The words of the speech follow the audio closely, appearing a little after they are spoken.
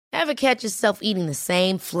Ever catch yourself eating the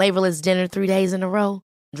same flavorless dinner 3 days in a row?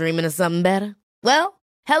 Dreaming of something better? Well,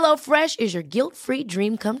 HelloFresh is your guilt-free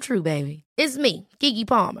dream come true, baby. It's me, Keke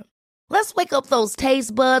Palmer. Let's wake up those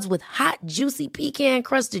taste buds with hot, juicy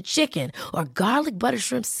pecan-crusted chicken or garlic butter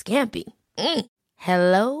shrimp scampi.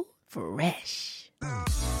 Hello Fresh.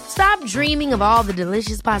 Stop dreaming of all the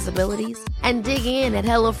delicious possibilities and dig in at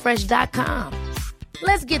HelloFresh.com.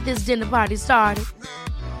 Let's get this dinner party started.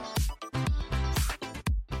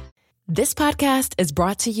 This podcast is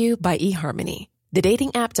brought to you by eHarmony, the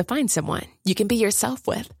dating app to find someone you can be yourself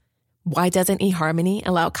with. Why doesn't eHarmony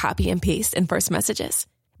allow copy and paste in first messages?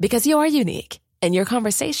 Because you are unique, and your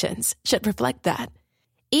conversations should reflect that.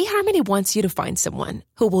 eHarmony wants you to find someone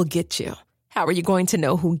who will get you. How are you going to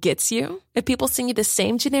know who gets you? If people send you the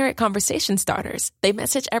same generic conversation starters they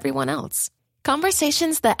message everyone else.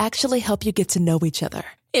 Conversations that actually help you get to know each other.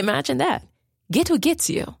 Imagine that. Get who gets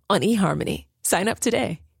you on eHarmony. Sign up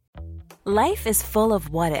today. Life is full of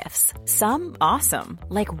what-ifs. Some awesome,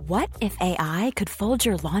 like what if AI could fold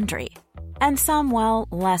your laundry? And some, well,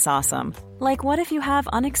 less awesome, like what if you have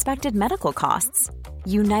unexpected medical costs?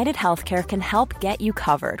 United Healthcare can help get you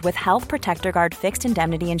covered with Health Protector Guard fixed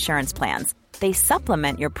indemnity insurance plans. They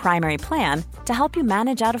supplement your primary plan to help you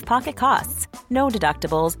manage out-of-pocket costs. No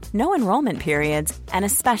deductibles, no enrollment periods, and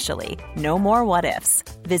especially no more what-ifs.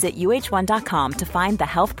 Visit uh1.com to find the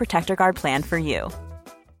Health Protector Guard plan for you.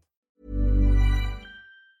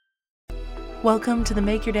 Welcome to the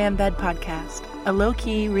Make Your Damn Bed podcast, a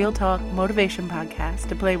low-key, real-talk motivation podcast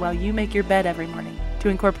to play while you make your bed every morning to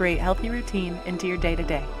incorporate healthy routine into your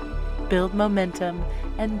day-to-day, build momentum,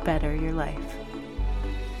 and better your life.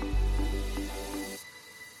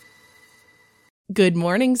 Good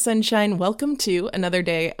morning, sunshine. Welcome to another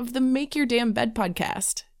day of the Make Your Damn Bed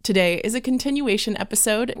podcast. Today is a continuation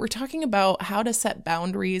episode. We're talking about how to set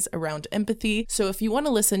boundaries around empathy. So if you want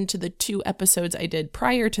to listen to the 2 episodes I did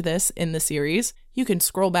prior to this in the series, you can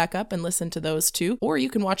scroll back up and listen to those 2, or you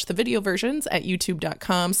can watch the video versions at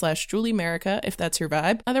youtube.com/JulieMerica if that's your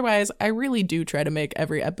vibe. Otherwise, I really do try to make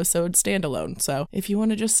every episode standalone. So if you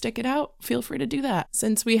want to just stick it out, feel free to do that.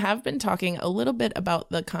 Since we have been talking a little bit about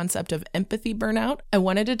the concept of empathy burnout, I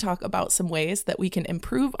wanted to talk about some ways that we can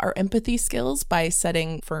improve our empathy skills by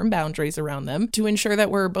setting firm boundaries around them to ensure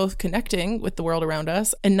that we're both connecting with the world around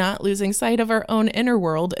us and not losing sight of our own inner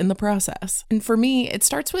world in the process. And for me, it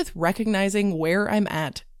starts with recognizing where I'm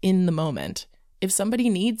at in the moment. If somebody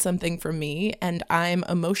needs something from me and I'm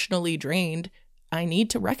emotionally drained, I need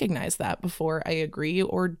to recognize that before I agree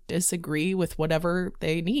or disagree with whatever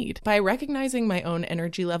they need. By recognizing my own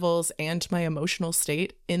energy levels and my emotional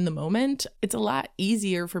state in the moment, it's a lot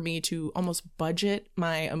easier for me to almost budget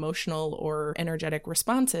my emotional or energetic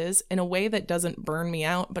responses in a way that doesn't burn me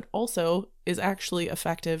out, but also is actually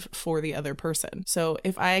effective for the other person. So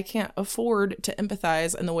if I can't afford to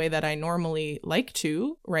empathize in the way that I normally like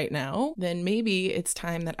to right now, then maybe it's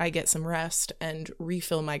time that I get some rest and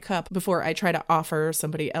refill my cup before I try to offer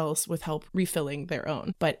somebody else with help refilling their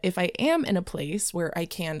own. But if I am in a place where I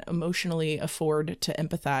can emotionally afford to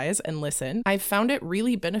empathize and listen, I've found it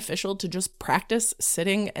really beneficial to just practice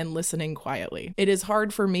sitting and listening quietly. It is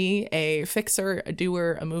hard for me, a fixer, a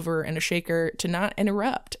doer, a mover, and a shaker, to not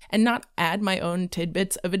interrupt and not add my own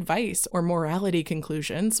tidbits of advice or morality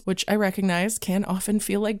conclusions, which I recognize can often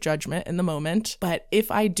feel like judgment in the moment. But if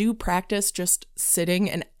I do practice just sitting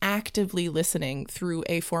and actively listening through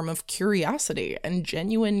a form of curiosity and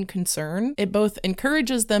genuine concern, it both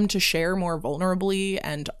encourages them to share more vulnerably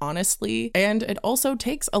and honestly, and it also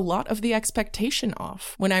takes a lot of the expectation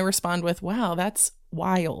off. When I respond with, "Wow, that's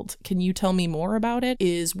wild. Can you tell me more about it?"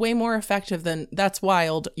 is way more effective than "That's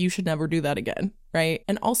wild. You should never do that again." Right?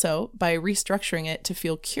 And also, by restructuring it to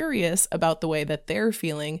feel curious about the way that they're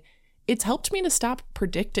feeling, it's helped me to stop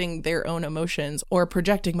predicting their own emotions or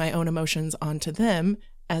projecting my own emotions onto them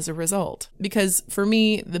as a result. Because for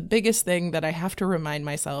me, the biggest thing that I have to remind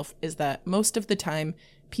myself is that most of the time,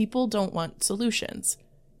 people don't want solutions.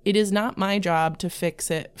 It is not my job to fix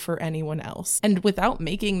it for anyone else. And without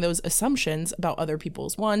making those assumptions about other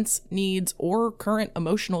people's wants, needs, or current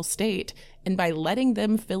emotional state, and by letting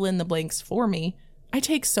them fill in the blanks for me, I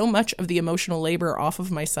take so much of the emotional labor off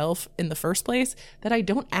of myself in the first place that I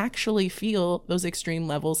don't actually feel those extreme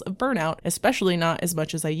levels of burnout, especially not as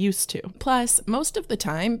much as I used to. Plus, most of the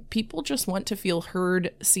time, people just want to feel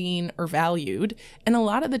heard, seen, or valued, and a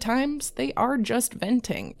lot of the times they are just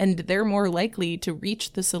venting, and they're more likely to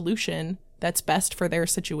reach the solution that's best for their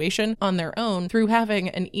situation on their own through having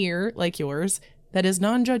an ear like yours that is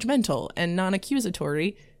non-judgmental and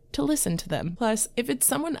non-accusatory to listen to them. Plus, if it's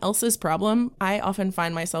someone else's problem, I often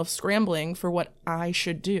find myself scrambling for what I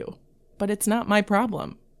should do. But it's not my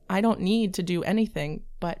problem. I don't need to do anything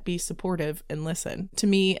but be supportive and listen. To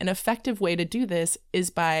me, an effective way to do this is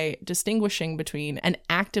by distinguishing between and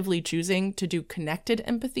actively choosing to do connected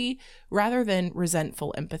empathy rather than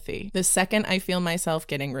resentful empathy. The second I feel myself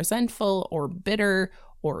getting resentful or bitter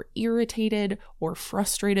or irritated or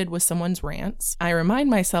frustrated with someone's rants, I remind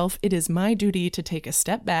myself it is my duty to take a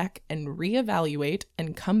step back and reevaluate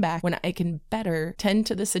and come back when I can better tend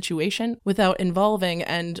to the situation without involving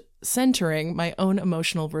and centering my own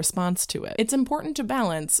emotional response to it. It's important to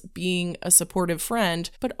balance being a supportive friend,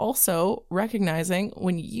 but also recognizing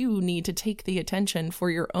when you need to take the attention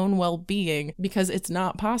for your own well-being, because it's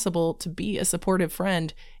not possible to be a supportive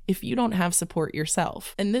friend if you don't have support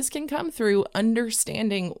yourself. And this can come through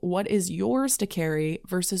understanding what is yours to carry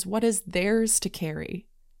versus what is theirs to carry.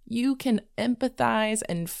 You can empathize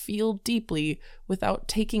and feel deeply without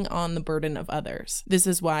taking on the burden of others. This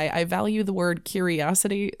is why I value the word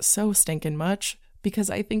curiosity so stinking much, because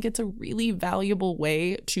I think it's a really valuable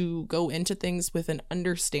way to go into things with an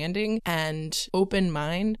understanding and open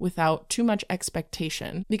mind without too much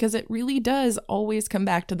expectation, because it really does always come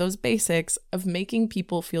back to those basics of making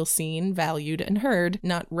people feel seen, valued, and heard,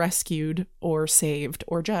 not rescued or saved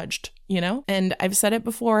or judged, you know? And I've said it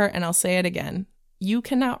before and I'll say it again. You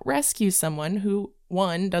cannot rescue someone who,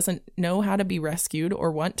 one, doesn't know how to be rescued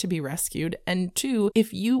or want to be rescued, and two,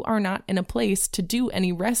 if you are not in a place to do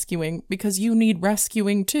any rescuing because you need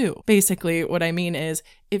rescuing too. Basically, what I mean is,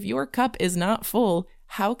 if your cup is not full,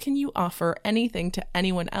 how can you offer anything to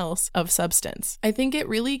anyone else of substance? I think it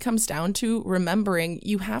really comes down to remembering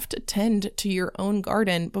you have to tend to your own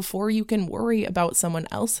garden before you can worry about someone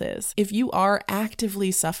else's. If you are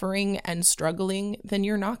actively suffering and struggling, then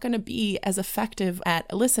you're not going to be as effective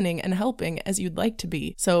at listening and helping as you'd like to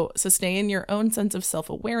be. So sustain your own sense of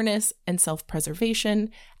self-awareness and self-preservation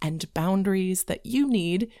and boundaries that you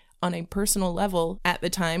need on a personal level at the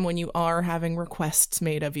time when you are having requests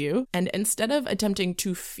made of you. And instead of attempting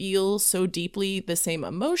to feel so deeply the same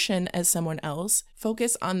emotion as someone else,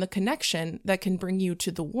 focus on the connection that can bring you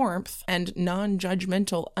to the warmth and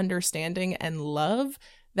non-judgmental understanding and love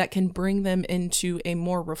that can bring them into a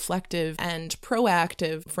more reflective and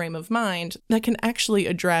proactive frame of mind that can actually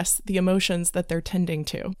address the emotions that they're tending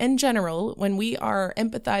to. In general, when we are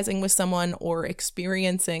empathizing with someone or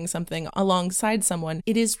experiencing something alongside someone,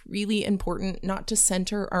 it is really important not to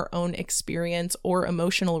center our own experience or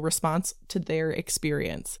emotional response to their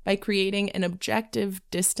experience. By creating an objective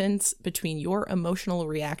distance between your emotional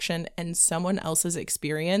reaction and someone else's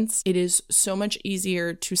experience, it is so much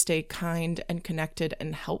easier to stay kind and connected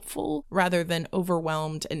and helpful rather than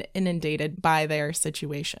overwhelmed and inundated by their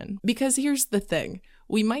situation. Because here's the thing.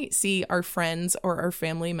 We might see our friends or our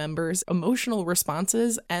family members' emotional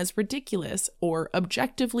responses as ridiculous or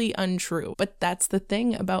objectively untrue. But that's the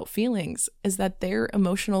thing about feelings, is that their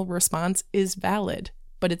emotional response is valid.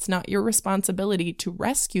 But it's not your responsibility to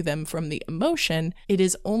rescue them from the emotion. It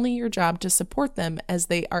is only your job to support them as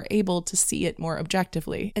they are able to see it more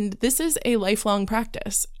objectively. And this is a lifelong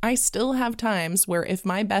practice. I still have times where if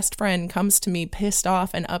my best friend comes to me pissed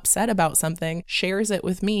off and upset about something, shares it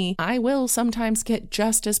with me, I will sometimes get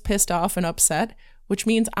just as pissed off and upset, which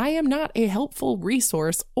means I am not a helpful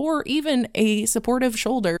resource or even a supportive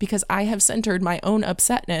shoulder because I have centered my own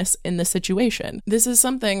upsetness in the situation. This is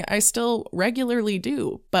something I still regularly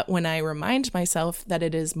do, but when I remind myself that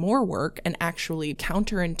it is more work and actually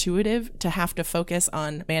counterintuitive to have to focus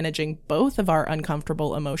on managing both of our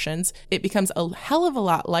uncomfortable emotions, it becomes a hell of a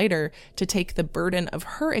lot lighter to take the burden of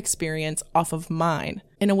her experience off of mine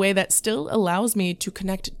in a way that still allows me to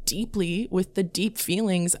connect deeply with the deep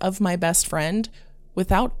feelings of my best friend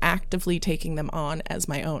without actively taking them on as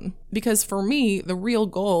my own. Because for me, the real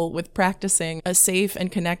goal with practicing a safe and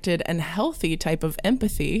connected and healthy type of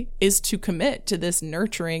empathy is to commit to this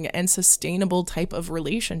nurturing and sustainable type of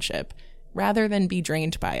relationship, rather than be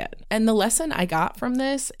drained by it. And the lesson I got from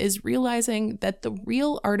this is realizing that the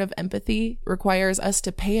real art of empathy requires us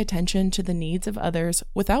to pay attention to the needs of others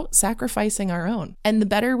without sacrificing our own. And the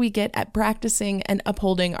better we get at practicing and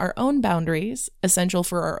upholding our own boundaries, essential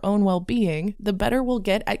for our own well-being, the better we'll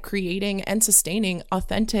get at creating and sustaining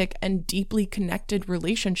authentic and deeply connected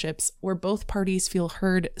relationships where both parties feel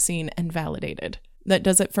heard, seen, and validated. That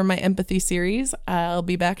does it for my empathy series. I'll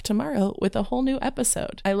be back tomorrow with a whole new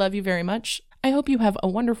episode. I love you very much. I hope you have a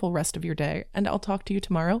wonderful rest of your day, and I'll talk to you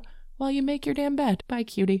tomorrow while you make your damn bed. Bye,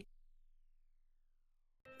 cutie.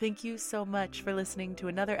 Thank you so much for listening to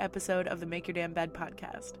another episode of the Make Your Damn Bed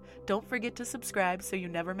podcast. Don't forget to subscribe so you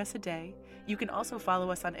never miss a day. You can also follow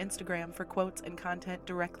us on Instagram for quotes and content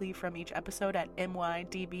directly from each episode at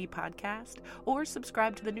MYDB Podcast, or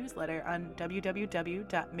subscribe to the newsletter on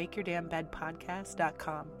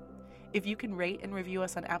www.makeyourdamnbedpodcast.com. If you can rate and review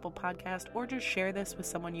us on Apple Podcast, or just share this with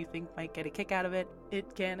someone you think might get a kick out of it,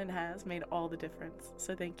 it can and has made all the difference.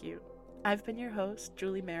 So thank you. I've been your host,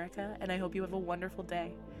 Julie Merica, and I hope you have a wonderful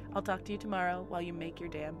day. I'll talk to you tomorrow while you make your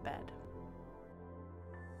damn bed.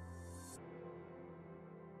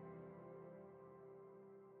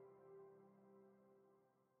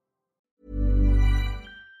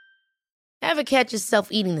 Ever catch yourself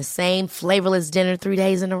eating the same flavorless dinner 3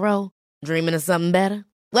 days in a row? Dreaming of something better?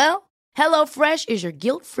 Well, HelloFresh is your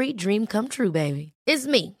guilt-free dream come true, baby. It's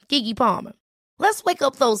me, Keke Palmer. Let's wake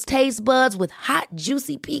up those taste buds with hot,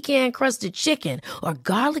 juicy pecan-crusted chicken or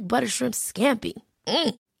garlic butter shrimp scampi.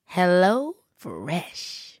 Hello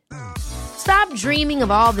Fresh. Stop dreaming of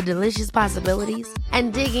all the delicious possibilities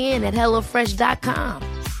and dig in at HelloFresh.com.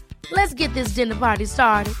 Let's get this dinner party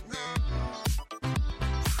started.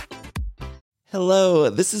 Hello,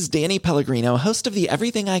 this is Danny Pellegrino, host of the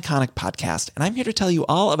Everything Iconic podcast, and I'm here to tell you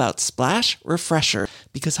all about Splash Refresher,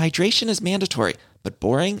 because hydration is mandatory, but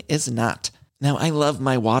boring is not. Now, I love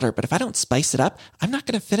my water, but if I don't spice it up, I'm not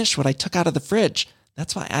going to finish what I took out of the fridge.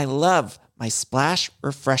 That's why I love my Splash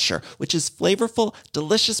Refresher, which is flavorful,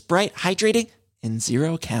 delicious, bright, hydrating, and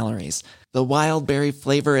 0 calories. The wild berry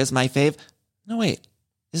flavor is my fave. No, wait.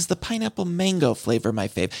 Is the pineapple mango flavor my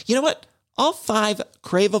fave? You know what? All 5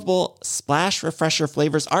 craveable Splash Refresher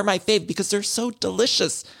flavors are my fave because they're so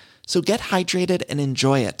delicious. So get hydrated and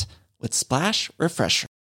enjoy it with Splash Refresher.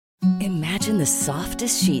 Imagine the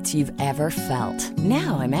softest sheets you've ever felt.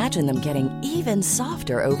 Now imagine them getting even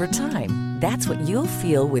softer over time. That's what you'll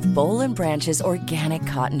feel with Boll & Branch's organic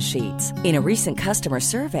cotton sheets. In a recent customer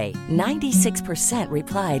survey, 96%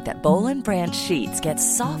 replied that Boll & Branch sheets get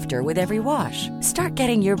softer with every wash. Start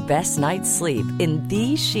getting your best night's sleep in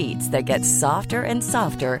these sheets that get softer and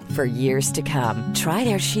softer for years to come. Try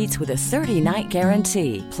their sheets with a 30-night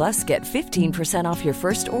guarantee. Plus, get 15% off your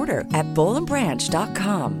first order at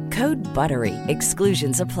bollandbranch.com. Code BUTTERY.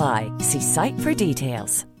 Exclusions apply. See site for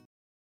details.